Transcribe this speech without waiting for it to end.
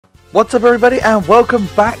What's up everybody and welcome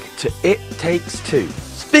back to It Takes Two.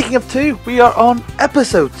 Speaking of two, we are on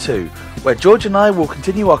episode 2, where George and I will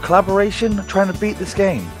continue our collaboration trying to beat this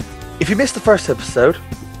game. If you missed the first episode,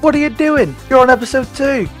 what are you doing? You're on episode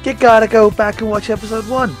 2. You gotta go back and watch episode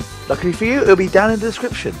 1. Luckily for you, it'll be down in the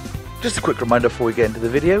description. Just a quick reminder before we get into the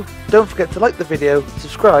video, don't forget to like the video,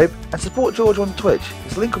 subscribe, and support George on Twitch.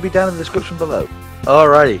 His link will be down in the description below.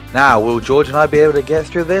 Alrighty, now will George and I be able to get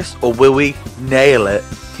through this, or will we nail it?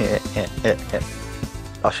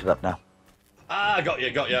 I'll shut up now. Ah, got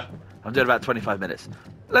you. I'm doing about 25 minutes.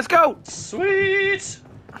 Let's go! Sweet!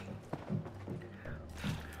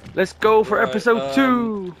 Let's go for Right, episode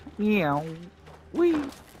 2! Meow. Wee.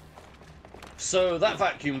 So that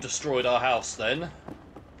vacuum destroyed our house then.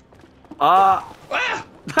 Ah! That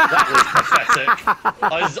was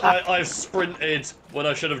pathetic. I sprinted when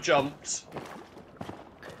I should have jumped.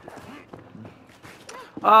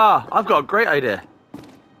 Ah! I've got a great idea.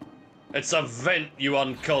 It's a vent, you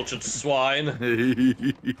uncultured swine.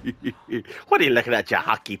 What are you looking at, you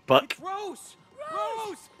hockey puck? Rose!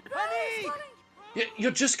 Honey!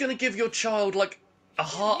 You're just gonna give your child, like, a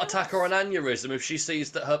heart attack or an aneurysm if she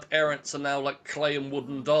sees that her parents are now, like, clay and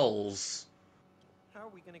wooden dolls. How are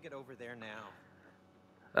we gonna get over there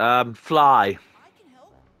now? Fly. I can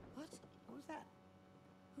help. What? What was that?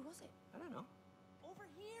 Who was it? I don't know. Over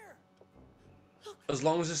here. Look. As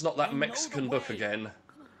long as it's not that I know Mexican the book way. again.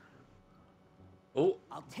 Oh,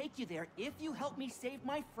 I'll take you there if you help me save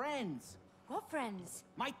my friends. What friends?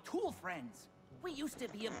 My tool friends. We used to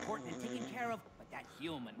be important and taken care of, but that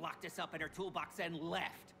human locked us up in her toolbox and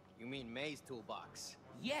left. You mean May's toolbox?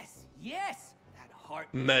 Yes! That heart.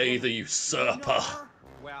 May the usurper.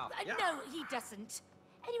 Well, yeah. No, he doesn't.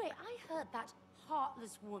 Anyway, I heard that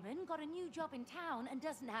heartless woman got a new job in town and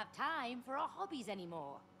doesn't have time for our hobbies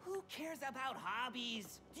anymore. Who cares about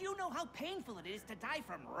hobbies? Do you know how painful it is to die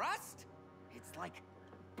from rust? It's like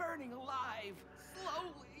burning alive,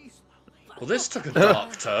 slowly. Well, this took a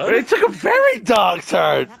dark turn. It took a very dark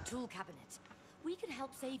turn! That tool cabinet. We can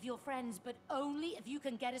help save your friends, but only if you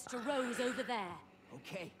can get us to Rose over there.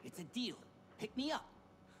 Okay, it's a deal. Pick me up.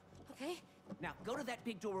 Okay? Now go to that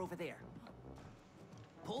big door over there.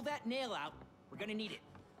 Pull that nail out. We're gonna need it.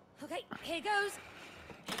 Okay, here goes.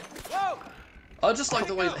 Whoa! I just like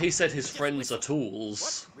the way that he said his friends are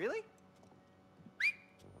tools. What? Really?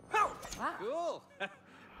 Oh, Wow. cool.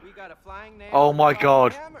 We got a flying nail. Oh my and a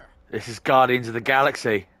God. hammer. This is Guardians of the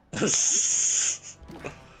Galaxy. I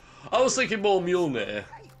was thinking more Mjolnir.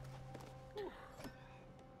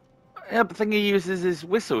 Yeah, but the thing he uses is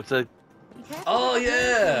whistle to... Be careful Oh, with that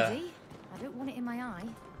yeah. blade, Rosie. I don't want it in my eye.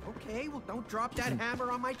 Okay, well, don't drop that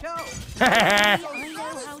hammer on my toe. I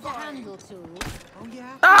know how to handle tools. Oh,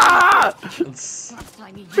 yeah? Ah! Next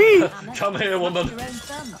time you Beef. use a hammer, Come here, smash woman. your own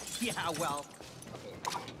thumb. Yeah, well.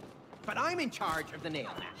 But I'm in charge of the nail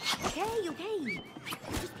now. Okay.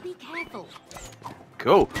 Just be careful.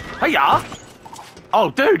 Cool. Hiya! Oh,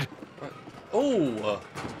 dude! Oh.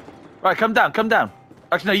 Right, come down.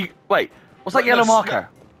 Actually, no, you... Wait. What's that Right, yellow no, marker?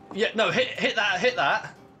 Yeah, no, hit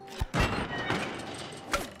that.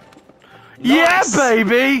 Yeah, Nice.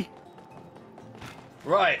 baby!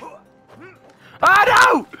 Right.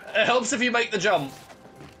 Ah, no! It helps if you make the jump.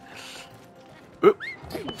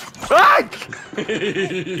 Ah!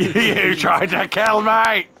 You tried to kill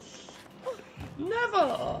me!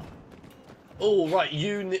 Never. Oh, right.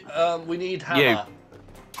 We need hammer.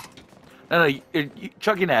 No, you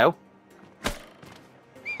chuck your nail.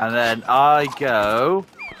 And then I go...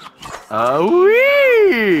 Oh,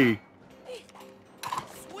 wee!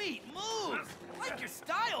 Sweet move! Like your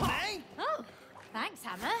style, man! Oh, thanks,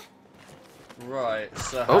 Hammer. Right.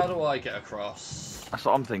 So Oh. how do I get across? That's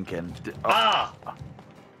what I'm thinking. Ah!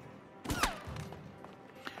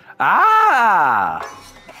 Ah!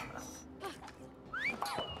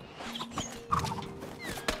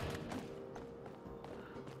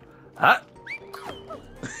 Huh?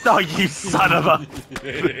 Oh, you son of a...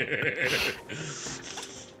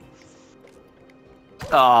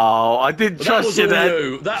 Oh, I didn't That trust was you all then.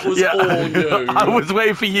 you. That was all you. I was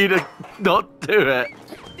waiting for you to not do it.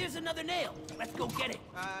 There's another nail. Let's go get it.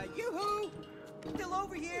 Yoo-hoo! Still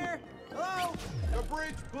over here. Hello? The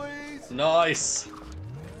bridge, please. Nice.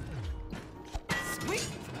 Sweet!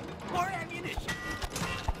 More ammunition.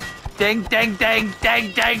 Ding, ding, ding,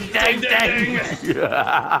 ding, ding, ding, Ding, ding.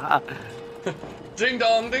 Yeah. Ding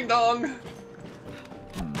dong, ding dong.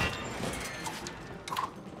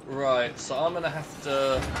 Right, so I'm gonna have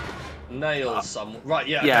to nail some. Right,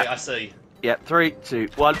 yeah, Yeah. okay, I see. Yep, 3, 2,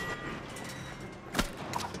 1.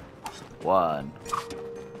 1.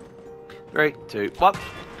 3, 2, 1.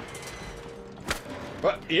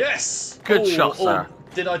 Right, yes! Good Oh, shot, oh, sir.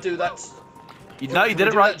 Did I do that? No, you did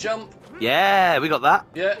it Do right. that jump? Yeah, we got that.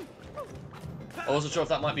 Yeah. I wasn't sure if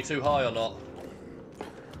that might be too high or not.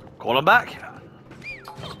 Call him back.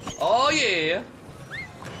 Oh yeah!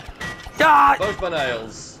 Die! Both my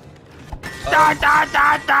nails. Die, die,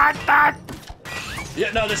 die, die, die.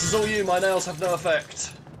 Yeah, no, this is all you. My nails have no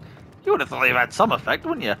effect. You would have thought you had some effect,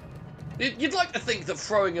 wouldn't you? You'd like to think that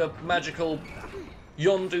throwing a magical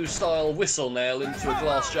Yondu-style whistle nail into a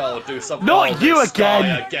glass jar would do something. Not Oh, you this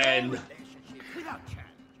guy again. again!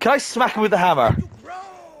 Can I smack him with the hammer?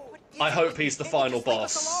 I hope he's the final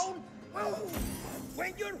boss.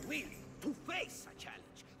 When you're willing to face a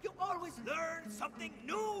challenge, you always learn something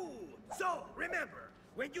new. So remember,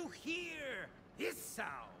 when you hear this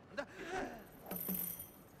sound,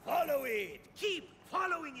 follow it. Keep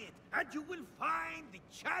following it, and you will find the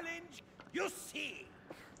challenge you seek.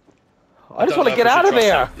 I just Don't want know to get if we out of should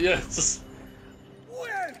here. trust him. Yeah, just...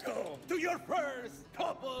 Welcome to your first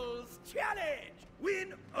couples challenge.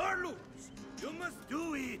 Win or lose, you must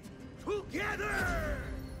do it together.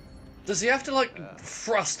 Does he have to, like,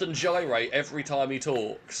 thrust and gyrate every time he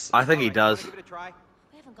talks? I think he does. Give it a try.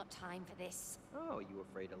 We haven't got time for this. Oh, you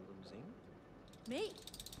afraid of losing? Me?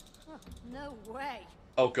 Oh, no way.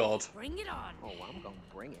 Oh, God. Bring it on. Oh, I'm gonna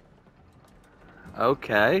bring it.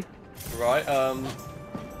 Okay. Right,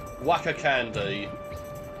 Whack-a candy.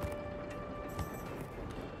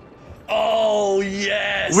 Oh,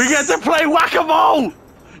 yes! We get to play whack-a-mole!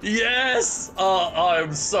 Yes! Oh, I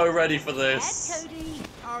am so ready for Yes, this. Cody.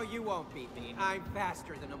 Oh, you won't beat me. I'm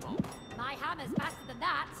faster than a mole. My hammer's faster than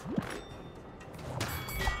that.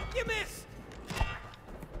 You missed.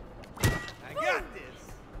 I got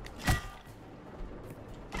this.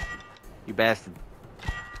 You bastard.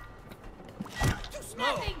 Too slow.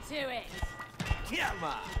 Nothing to it. Come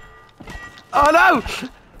on. Oh no!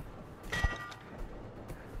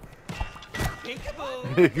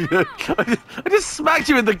 Peekaboo. I just smacked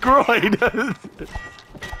you in the groin.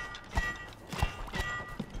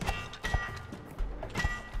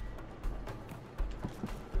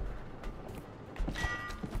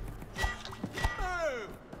 Oh.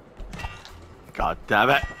 God damn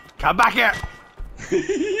it. Come back here.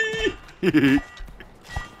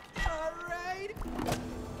 All right.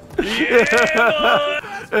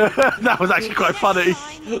 That was actually quite funny.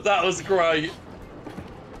 Fine. That was great.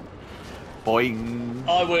 Boing.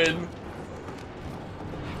 I win.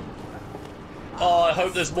 Oh, I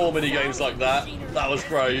hope there's more mini games like that. That was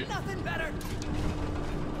great. Nothing better.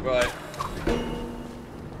 Right.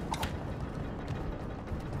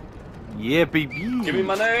 Yeah, baby. Give me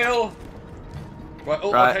my nail. Right,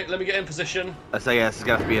 oh, Right. okay, let me get in position. I say yes, it's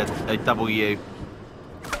gonna have to be a W.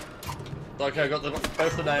 Okay, I got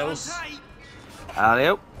both the nails. Tight.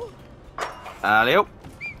 Alley-oop. Alley-oop.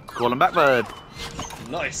 Call him back, bud.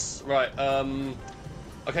 Nice. Right,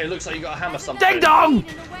 okay, looks like you got a hammer something. Ding dong!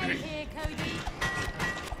 Leading away here, Cody.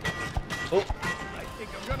 Oh, I think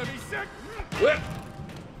I'm gonna be sick. whip.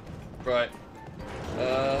 Right.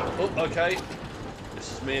 Oh, okay.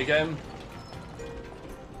 This is me again.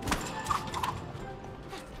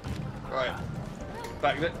 Right.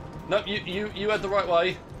 Back there. Nope, you had the right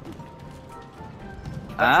way.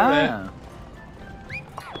 Ah.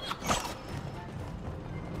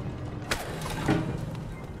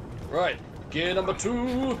 Right. Gear number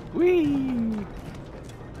 2. Whee!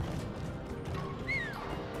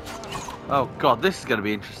 Oh god, this is gonna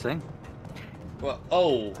be interesting. Well,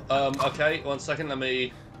 oh, okay, 1 second, let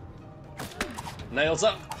me... Nails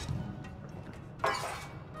up.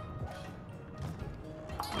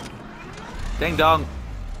 Ding dong.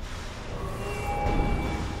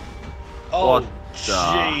 Oh, What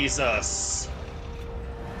the- Jesus.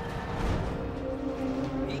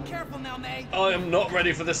 Be careful now, May. I am not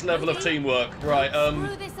ready for this level of teamwork. Right,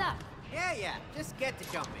 Screw this up. Yeah. Just get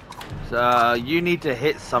to jumping. So you need to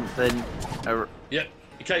hit something. Yep.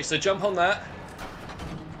 Okay, so jump on that.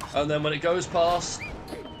 And then when it goes past...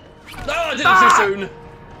 No, I did it Ah! too soon.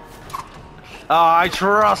 Oh, I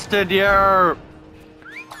trusted you.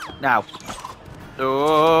 Now.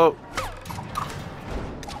 Oh.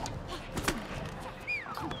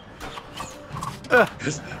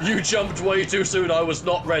 You jumped way too soon, I was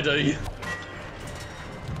not ready.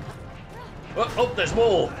 Oh, there's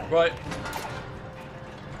more. Right.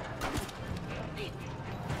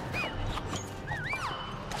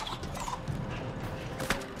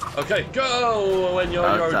 Okay, go when you're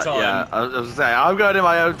on your own time. Yeah, I was gonna say, I'm going in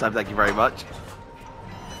my own time, thank you very much.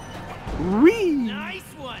 Whee! Nice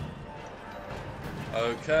one.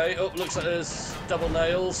 Okay, oh, looks like there's double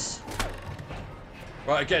nails.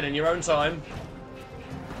 Right, again, in your own time.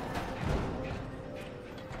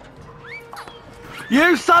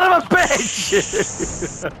 You son of a bitch!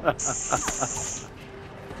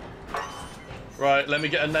 Right, let me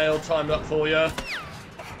get a nail timed up for you.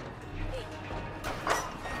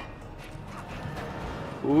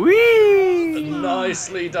 Whee!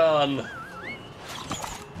 Nicely done.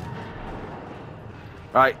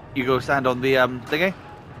 Right, you go stand on the thingy.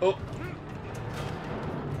 Oh.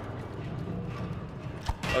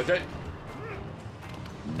 Okay.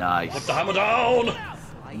 Nice. Put the hammer down.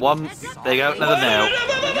 One. There you go. Another nail.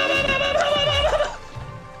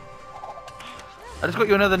 I just got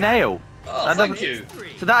you another nail. Oh, That thank doesn't- you.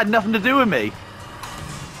 So that had nothing to do with me.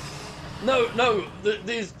 No,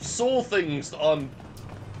 these saw things that I'm...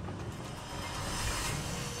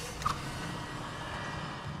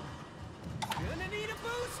 Gonna need a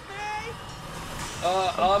boost, May.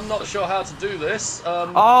 I'm not sure how to do this.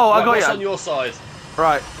 Oh, I got what's you. on your side?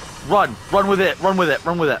 Right. Run. Run with it. Run with it.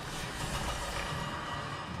 Run with it.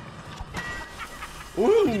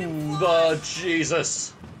 Ooh, the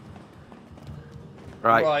Jesus.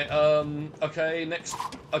 Right. Right, okay, next...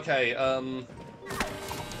 Okay,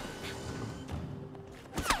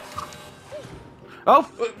 Oh,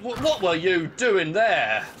 what were you doing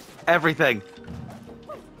there? everything.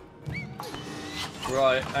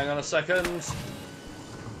 Right, hang on a second.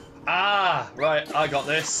 Ah, right, I got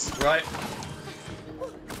this, right.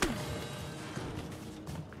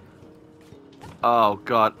 Oh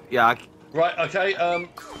God. Yeah. Right, okay,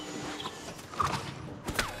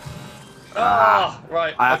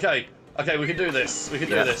 right, okay. Okay, we can do this. We can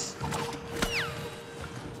do Yeah. this.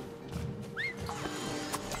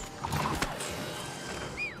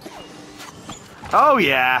 Oh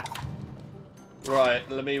yeah. Right,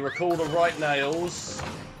 let me recall the right nails.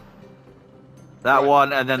 That Right.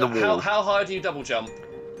 one and then the How, wall. how high do you double jump?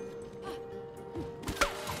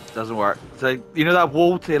 Doesn't work. So you know that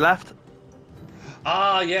wall to your left?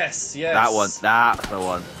 Ah, yes, yes. That one. That's the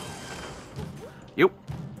one. Yep.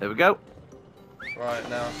 There we go. Right,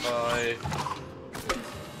 now if I...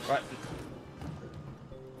 Right.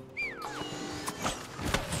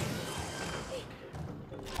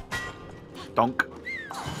 Donk.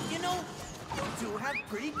 You know, you two have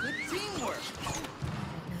pretty good teamwork.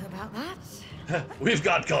 Know about that? We've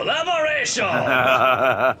got collaboration!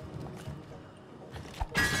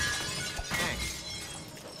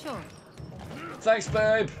 Sure. Thanks,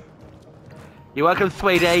 babe. You're welcome,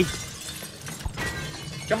 sweetie.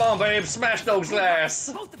 Come on, babe, smash those glass.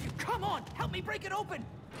 Both of you, come on, help me break it open.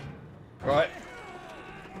 Right.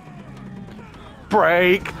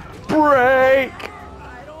 Break. Break.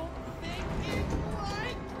 I don't think it's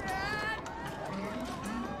like that.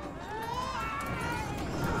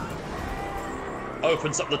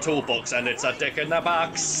 Opens up the toolbox and it's a dick in the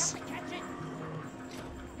box.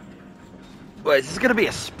 Wait, is this gonna be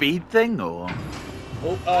a speed thing or?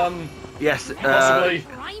 Oh, Yes. possibly.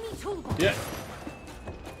 Grimy toolbox. Yeah.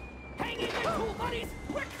 Hang in there, cool buddies.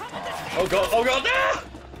 We're coming to Oh god, oh god, ah!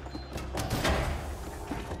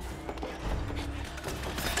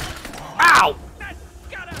 Ow! That's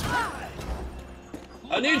gotta hurt.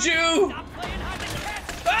 I need you! Stop playing hide and catch.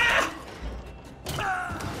 Ah!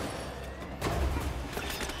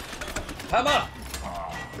 Hammer!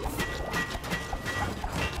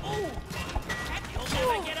 Ooh, and you'll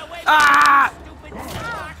never get away with Ah! stupid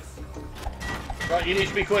socks. Right, you need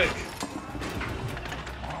to be quick.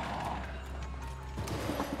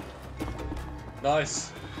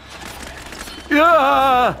 Nice.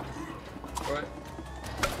 Yeah! Right.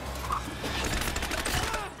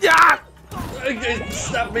 Yeah!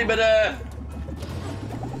 Stab me midair!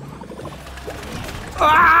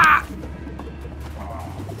 Ah!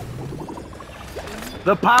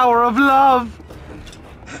 The power of love!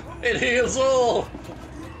 It heals all!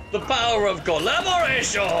 The power of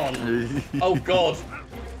collaboration! Oh god.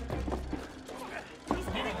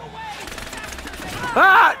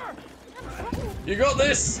 Ah! You got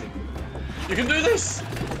this! You can do this!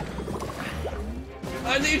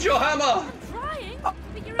 I need your hammer! Trying, but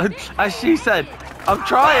you're a bit As she said, I'm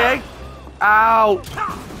trying! Ow!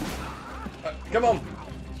 Come on!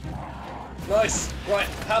 Nice! Right,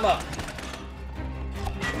 hammer!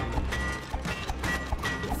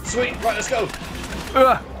 Sweet, right, let's go!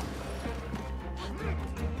 Ah!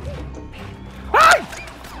 Hey!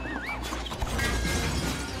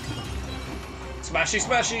 Smashy,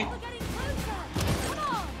 smashy! We're getting closer. Come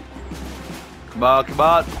on. Come on, come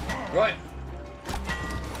on. Right,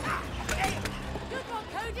 Good one,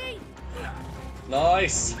 Cody.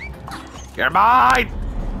 nice! You're mine!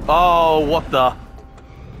 Oh, what the?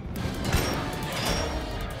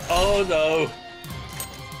 Oh no!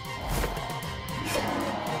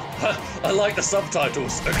 I like the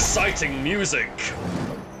subtitles. Exciting music!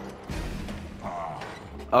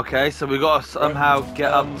 Okay, so we got to somehow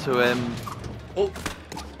get up to him. Oh.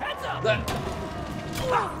 There.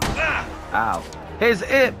 Ah! Ow. Hit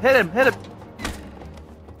him, hit him.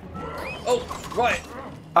 Oh, right.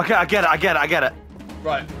 Okay, I get it.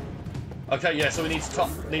 Right. Okay, yeah, so we need to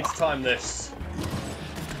time this.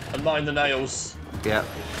 And mind the nails. Yeah.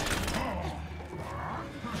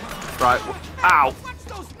 Right. Ow. Watch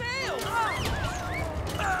those nails!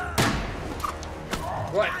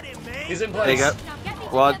 Right. He's in place. There you go. Now get me to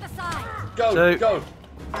One. the other side. Go, Two. go.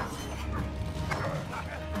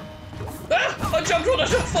 Ah! I jumped on it. I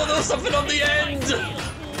thought there was something on the end.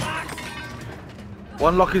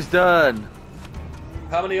 One lock is done.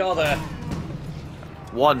 How many are there?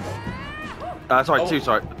 One. Sorry, Oh. two,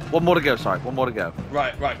 sorry. One more to go, sorry. One more to go.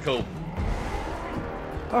 Right, cool.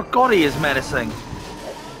 Oh god, he is menacing.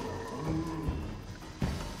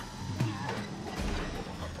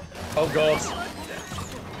 Oh god.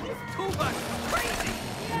 Too much crazy!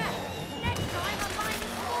 Next time I'll find a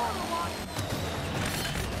smaller one.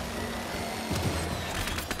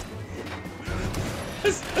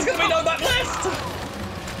 There's gonna be no back left!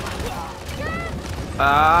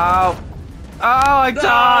 Ow. Oh, I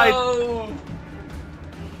died. No!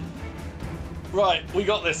 Right, we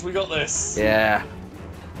got this, Yeah.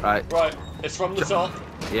 Right. Right, it's from the top.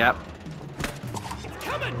 Yep.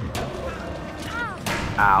 Coming!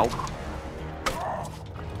 Ow.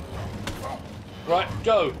 Right,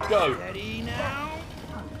 go. Ready now?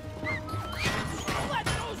 Let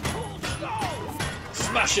those fools go!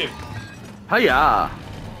 Smash him! Hiya.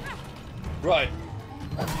 Right.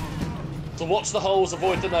 So watch the holes,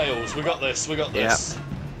 avoid the nails. We got this.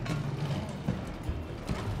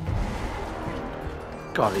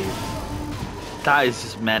 God, that is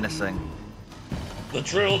just menacing. The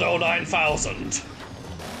Drildo 9000.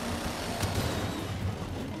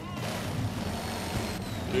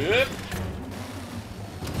 Yep.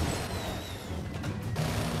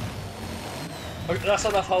 Okay, that's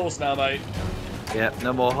enough holes now, mate. Yep,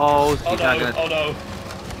 no more holes. Oh You no, can't get- oh no.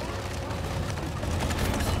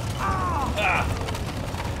 Ah!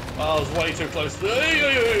 Oh, I was way too close.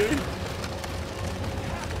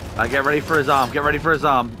 Get ready for his arm. Get ready for his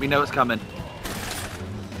arm. We know it's coming.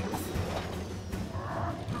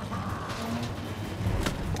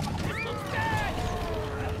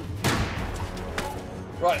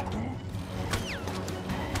 Right.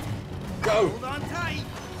 Go! Hold on tight!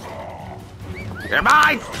 You're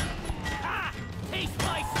mine! Ah! Taste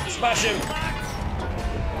my skin! Smash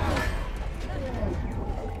him!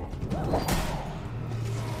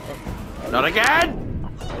 Not again!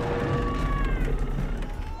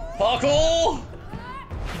 Parkour!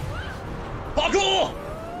 Parkour!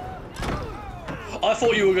 I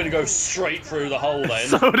thought you were going to go straight through the hole then.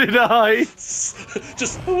 So did I.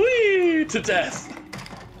 Just whee to death.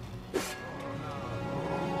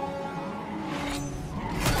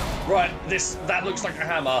 Right, that looks like a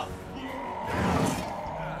hammer.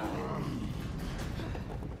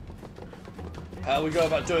 How we go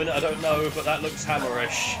about doing it, I don't know, but that looks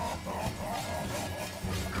hammerish.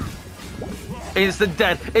 Instant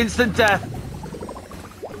death. Instant death.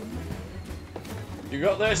 You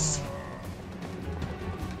got this?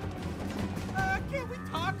 Can we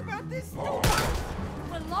talk about this?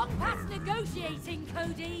 We're long past negotiating,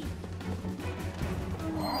 Cody.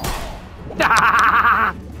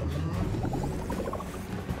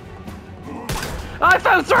 I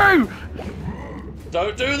fell through!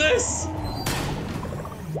 Don't do this!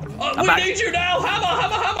 We back. need you now!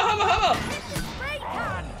 Hammer! Spray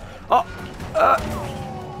can. Oh,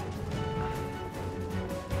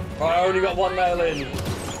 Right, I only got one nail in.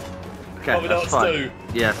 okay, What we know that's what to fine. do.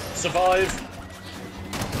 Yes. Survive.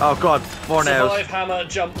 Oh god, 4 nails. Survive, hammer,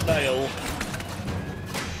 jump, nail.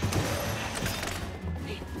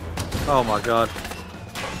 Oh my god.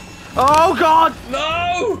 Oh god!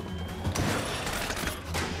 No!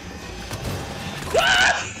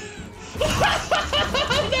 No!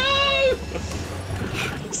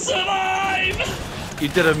 Survive! You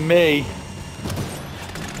did a me.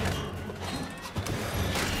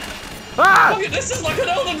 Ah! Look at this is like an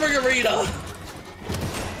Elden Ring arena!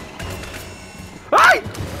 Hey!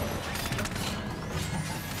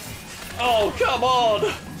 Oh, come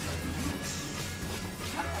on!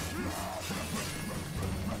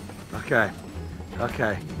 Okay.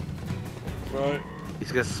 Okay. Right.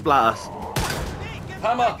 He's gonna splat us.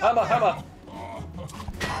 Hammer!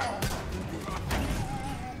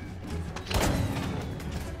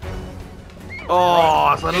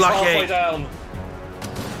 Oh, that's He's halfway unlucky. down.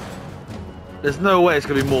 There's no way it's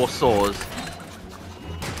gonna be more saws.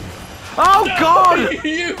 Oh god!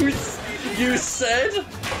 You said?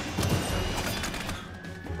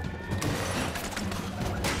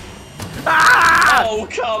 Oh,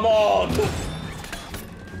 come on!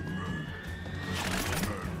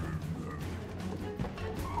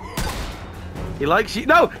 He likes you.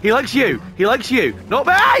 No, he likes you. He likes you. Not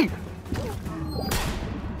me!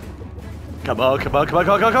 Come on, come on, come on,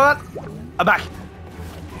 come on, come on, come on. I'm back.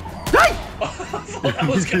 Hey! I thought that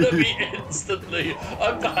was going to be instantly.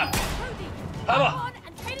 I'm back. Hammer!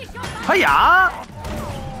 Hiya!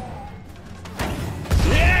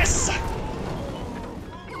 Yes!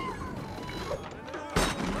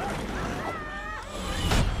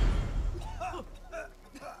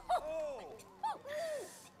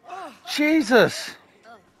 Jesus!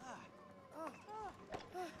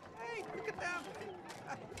 Hey, look at them.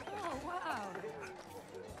 Oh, wow.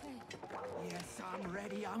 Yes, I'm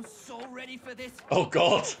ready. I'm so ready for this. Oh,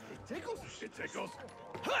 God. It tickles. It tickles.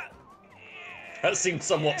 That seemed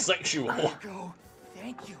somewhat sexual. Go.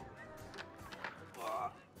 Thank you.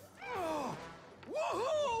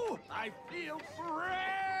 Woohoo! I feel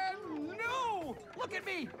brand new. Look at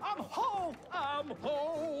me. I'm whole. I'm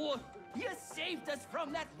whole. You saved us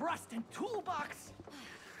from that rusted toolbox.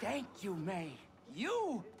 Thank you, May.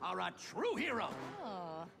 You are a true hero.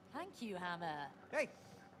 Oh, thank you, Hammer. Hey,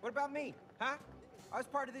 what about me? Huh? I was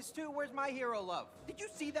part of this too. Where's my hero love? Did you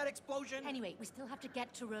see that explosion? Anyway, we still have to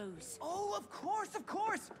get to Rose. Oh, of course, of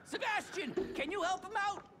course. Sebastian, can you help them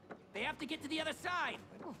out? They have to get to the other side.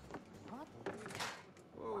 What?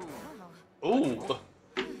 Ooh.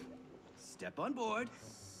 Step on board.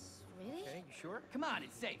 Really? Okay, you sure? Come on,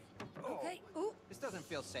 it's safe. Okay. Ooh. This doesn't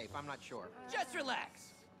feel safe. I'm not sure. Just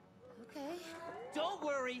relax. Okay. Don't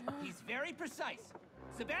worry, he's very precise.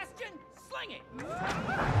 Sebastian, sling it.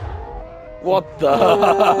 What the? Oh.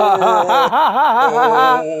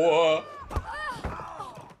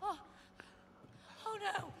 Oh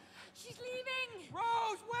no! She's leaving!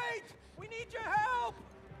 Rose, wait! We need your help!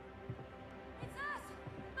 It's us!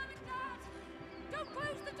 Mum and Dad! Don't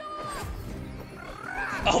close the door!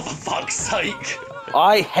 Oh, for fuck's sake.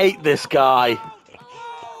 I hate this guy.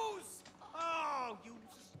 Rose! Oh, you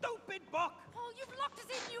stupid book! Oh, you've locked us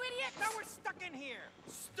in, you idiot! Now we're stuck in here.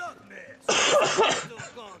 Stuck, miss. Still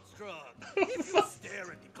gone strong. If you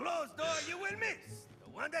stare at the closed door, you will miss the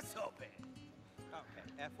one that's open. Okay,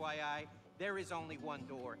 FYI, there is only one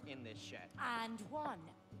door in this shed. And one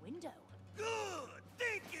window. Good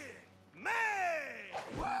thinking, man.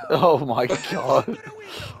 Oh my god. To the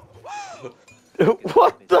window. Whoa!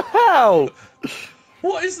 What the hell?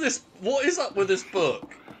 What is this? What is up with this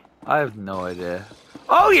book? I have no idea.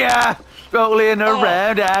 Oh yeah! Rolling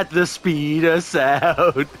around at the speed of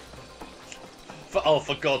sound. Oh,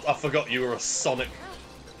 for God, I forgot you were a Sonic.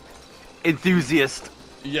 Enthusiast.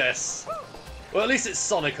 Yes. Well, at least it's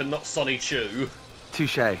Sonic and not Sonny Chew.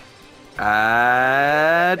 Touche.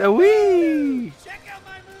 And a wee! Check out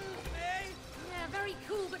my moves, May. Yeah, very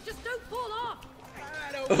cool, but just don't fall off!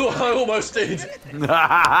 I almost did. Do.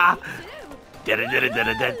 I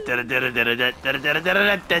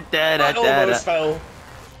almost fell.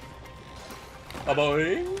 A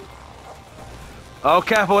boing. Oh,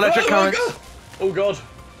 careful, electric currents. Oh, God.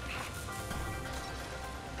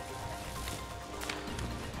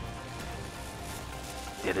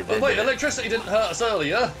 Oh, wait, electricity didn't hurt us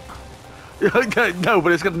earlier. No,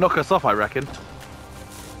 but it's going to knock us off, I reckon.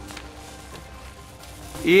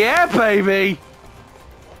 Yeah, baby!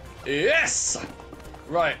 Yes!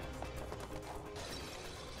 Right.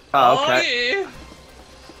 Oh, okay. Oh, yeah.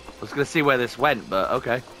 I was going to see where this went, but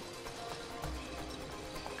okay.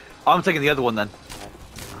 I'm taking the other one then.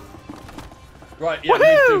 Right, yeah.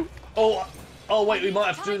 Woohoo! Oh, wait, we might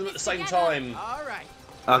have to do them at the same time. All right.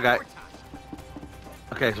 Okay.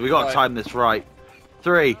 Okay, so we got to Right. time this right.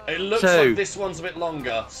 3, It looks 2. like this one's a bit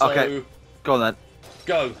longer, so Okay. Go on then.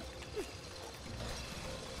 go.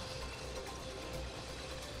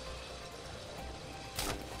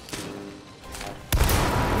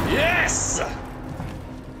 Yes!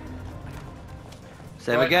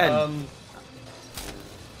 Same Right, again.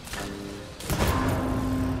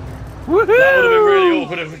 Woohoo! That would have been really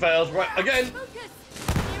awkward if we failed. Right, again. Focus!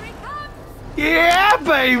 Here it comes! Yeah,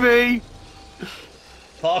 baby!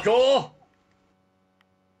 Parkour.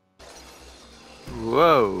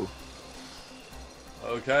 Whoa.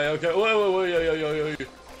 Okay. Whoa, yo.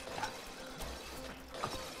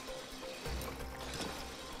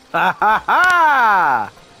 Ha ha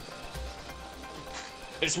ha!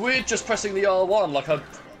 It's weird just pressing the R1 like a...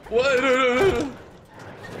 Whoa.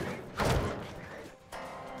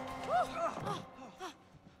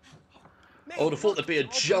 I would have thought there'd be a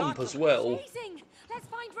jump as well. Amazing! Let's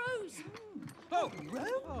find Rose! Oh,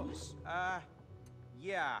 Rose?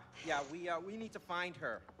 Yeah, we need to find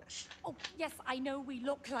her. Oh, yes, I know we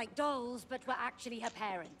look like dolls, but we're actually her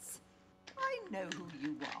parents. I know who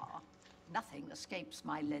you are. Nothing escapes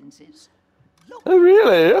my lenses. Look, Oh,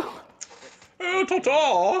 really? Oh,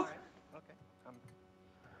 ta-ta! Okay.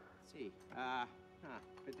 Let's see.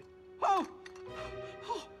 Oh!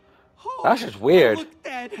 Oh! That's just weird. I look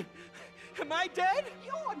dead. Am I dead?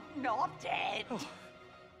 you're not dead.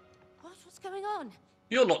 What's going on?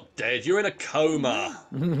 You're not dead, you're in a coma.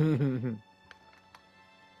 What's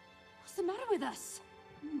the matter with us?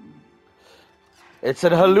 It's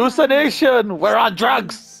an hallucination. We're on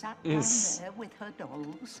drugs. Sat down there with her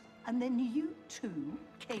dolls, and then you two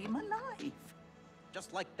came alive.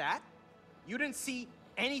 Just like that? You didn't see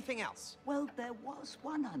anything else? Well, there was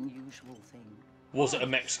one unusual thing. Was it a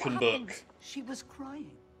Mexican book? She was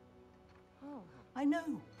crying. Oh. I know,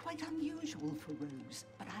 quite unusual for Rose,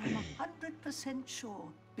 but I am 100% sure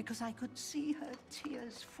because I could see her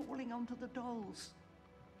tears falling onto the dolls.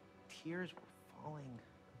 Tears were falling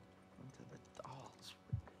onto the dolls.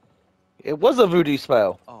 It was a voodoo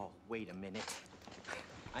spell. Oh, wait a minute.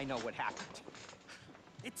 I know what happened.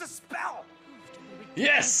 It's a spell!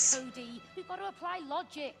 Yes! Cody, we've got to apply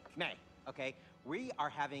logic. May, okay? We are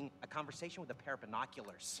having a conversation with a pair of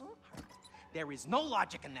binoculars. There is no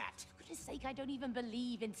logic in that. For goodness sake, I don't even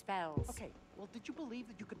believe in spells. Okay, well, did you believe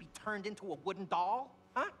that you could be turned into a wooden doll?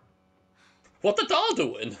 Huh? What the doll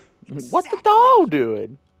doing? What's the doll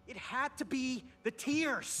doing? It had to be the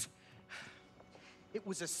tears. It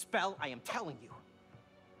was a spell, I am telling you.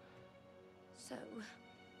 So,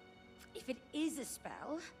 if it is a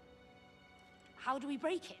spell, how do we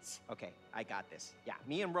break it? Okay, I got this. Yeah,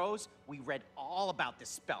 me and Rose, we read all about this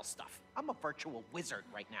spell stuff. I'm a virtual wizard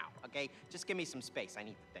right now, okay? Just give me some space, I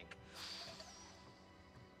need to think.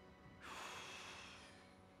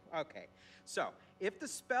 Okay, so if the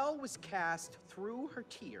spell was cast through her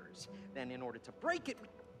tears, then in order to break it...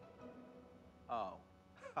 Oh.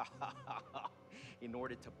 In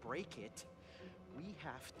order to break it, we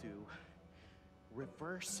have to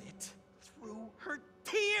reverse it through her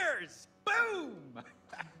tears! Boom!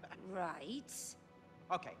 Right.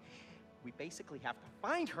 Okay, we basically have to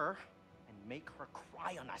find her and make her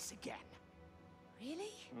cry on us again.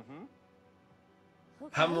 Really? Mm-hmm.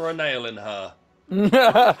 Okay. Hammer a nail in her.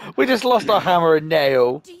 We just lost our hammer and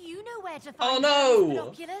nail. Do you know where to find Oh, those no!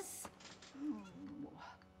 binoculars?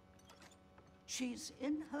 She's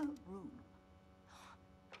in her room.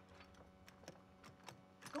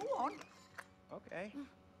 Go on. Okay,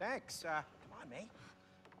 thanks. Come on, May.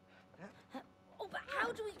 Oh, but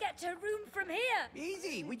how do we get to her room from here?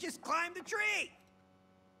 Easy, we just climbed the tree.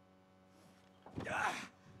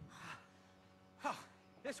 Oh,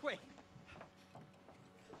 this way.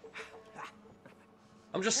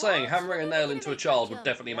 I'm just saying, hammering a nail into a child would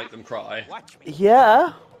definitely make them cry. Watch me.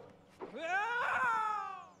 Yeah.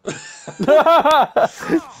 God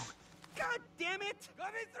damn it!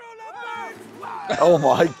 Coming through the birds. Oh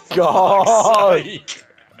my god. Sake.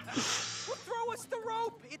 Well, throw us the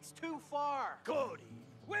rope. It's too far. Cody,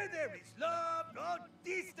 where there is love, no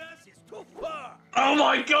distance is too far. Oh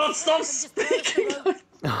my god, stop Just throw us the speaking!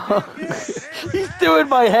 rope. He's doing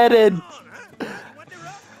my head in. Come on, huh? You want the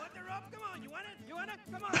rope? You want the rope? Come on, you want it? You want it?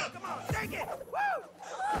 Come on, come on, take it. Woo!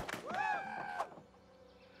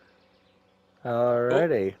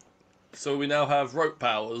 Alrighty. So we now have rope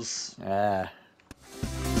powers. Ah.